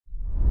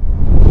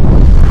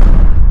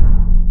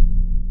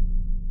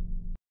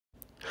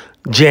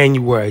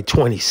January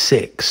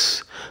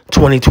 26,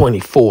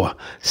 2024,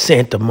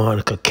 Santa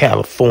Monica,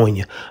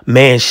 California.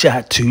 Man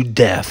shot to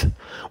death.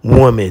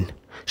 Woman,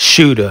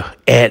 shooter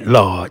at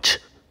large.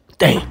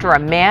 Damn. After a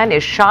man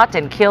is shot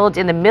and killed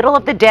in the middle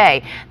of the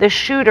day, the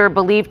shooter,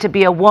 believed to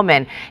be a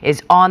woman,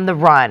 is on the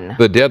run.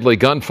 The deadly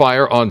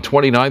gunfire on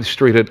 29th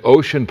Street at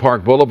Ocean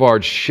Park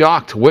Boulevard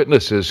shocked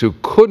witnesses who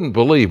couldn't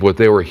believe what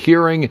they were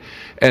hearing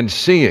and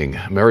seeing.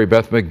 Mary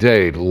Beth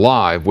McDade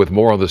live with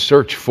more on the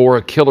search for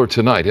a killer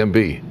tonight.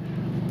 MB.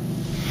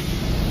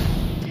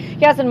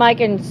 Yes, and Mike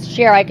and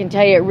Cher, I can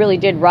tell you it really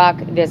did rock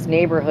this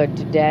neighborhood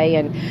today,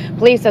 and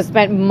police have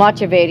spent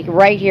much of it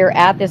right here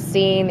at the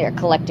scene. They're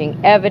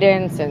collecting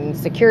evidence and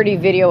security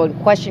video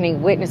and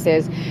questioning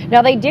witnesses.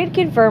 Now, they did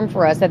confirm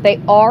for us that they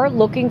are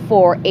looking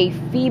for a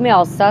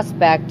female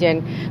suspect,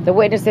 and the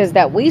witnesses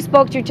that we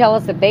spoke to tell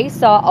us that they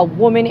saw a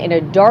woman in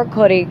a dark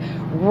hoodie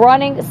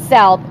running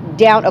south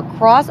down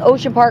across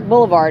Ocean Park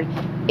Boulevard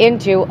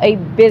into a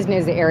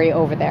business area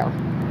over there.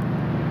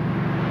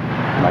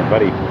 My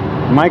buddy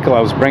Michael, I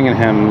was bringing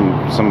him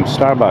some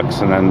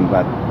Starbucks, and then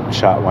that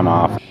shot went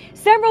off.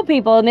 Several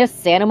people in this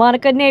Santa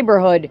Monica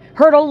neighborhood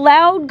heard a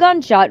loud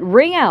gunshot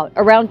ring out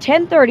around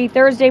 10:30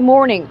 Thursday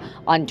morning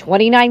on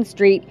 29th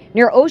Street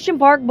near Ocean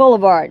Park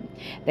Boulevard.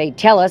 They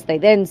tell us they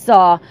then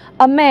saw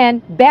a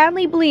man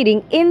badly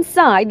bleeding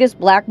inside this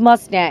black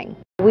Mustang.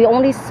 We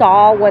only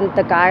saw when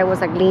the guy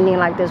was like leaning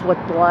like this with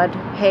blood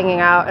hanging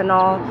out and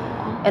all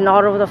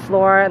over the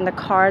floor and the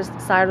car's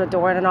side of the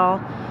door and all.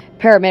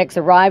 Paramedics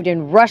arrived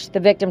and rushed the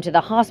victim to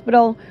the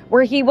hospital,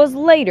 where he was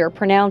later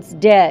pronounced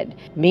dead.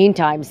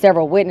 Meantime,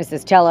 several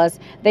witnesses tell us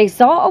they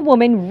saw a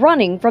woman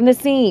running from the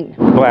scene.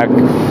 Black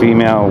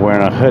female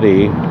wearing a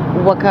hoodie.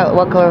 What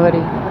color hoodie?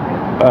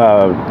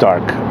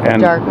 Dark.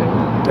 Dark.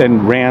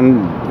 And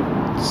ran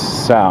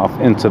south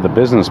into the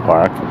business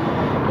park.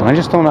 And I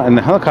just don't know. And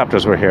the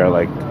helicopters were here.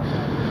 Like,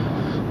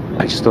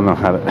 I just don't know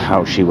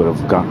how she would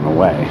have gotten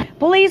away.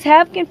 Police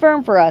have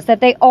confirmed for us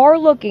that they are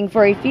looking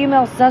for a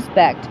female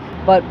suspect,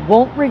 but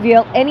won't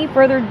reveal any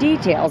further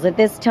details at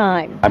this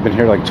time. I've been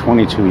here like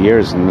 22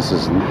 years, and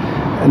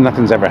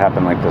nothing's ever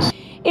happened like this.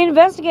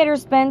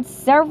 Investigators spent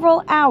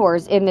several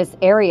hours in this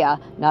area,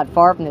 not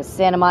far from the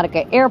Santa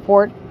Monica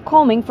airport,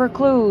 combing for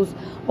clues,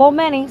 while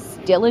many,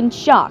 still in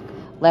shock,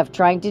 left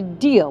trying to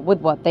deal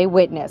with what they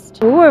witnessed.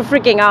 We were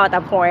freaking out at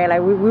that point.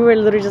 Like we were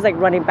literally just like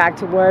running back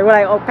to work.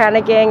 We're like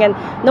panicking, and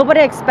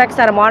nobody expects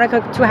Santa Monica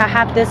to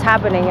have this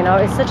happening. You know,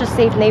 it's such a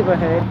safe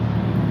neighborhood.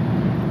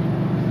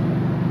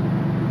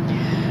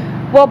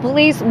 Well,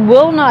 police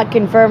will not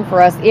confirm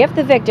for us if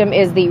the victim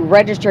is the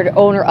registered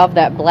owner of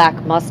that black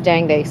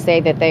Mustang. They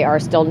say that they are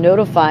still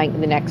notifying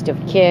the next of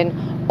kin.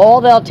 All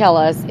they'll tell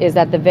us is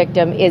that the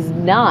victim is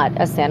not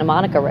a Santa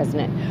Monica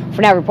resident.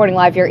 For now, reporting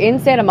live here in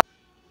Santa Monica.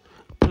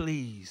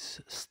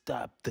 Please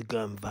stop the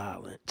gun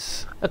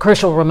violence. A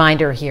crucial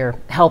reminder here,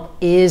 help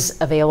is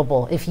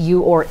available. If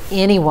you or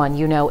anyone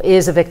you know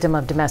is a victim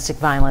of domestic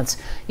violence,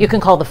 you can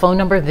call the phone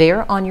number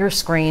there on your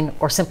screen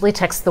or simply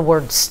text the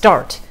word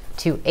START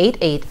to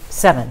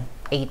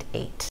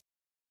 88788.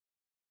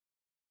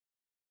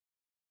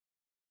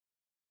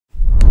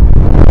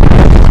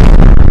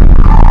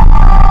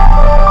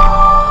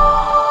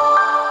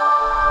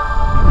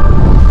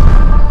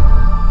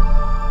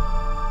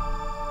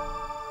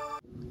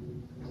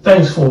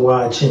 Thanks for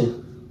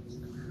watching.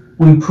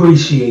 We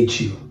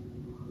appreciate you.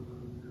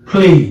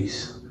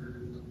 Please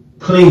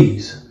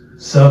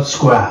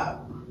subscribe.